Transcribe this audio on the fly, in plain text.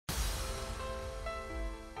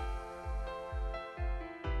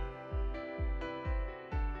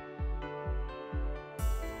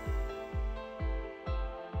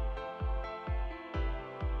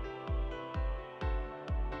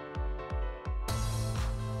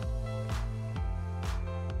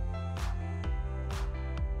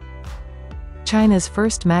China's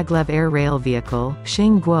first maglev air rail vehicle,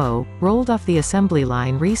 Xingguo, rolled off the assembly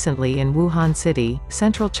line recently in Wuhan City,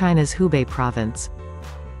 central China's Hubei province.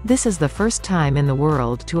 This is the first time in the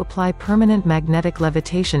world to apply permanent magnetic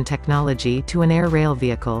levitation technology to an air rail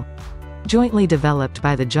vehicle. Jointly developed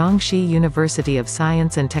by the Jiangxi University of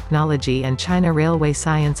Science and Technology and China Railway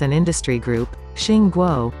Science and Industry Group,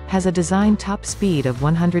 Xingguo has a design top speed of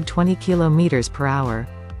 120 km per hour.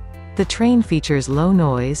 The train features low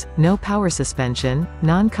noise, no power suspension,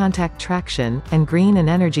 non-contact traction, and green and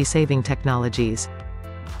energy-saving technologies.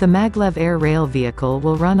 The maglev air rail vehicle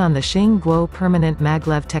will run on the Xingguo Permanent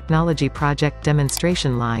Maglev Technology Project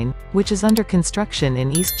demonstration line, which is under construction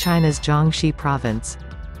in East China's Jiangxi province.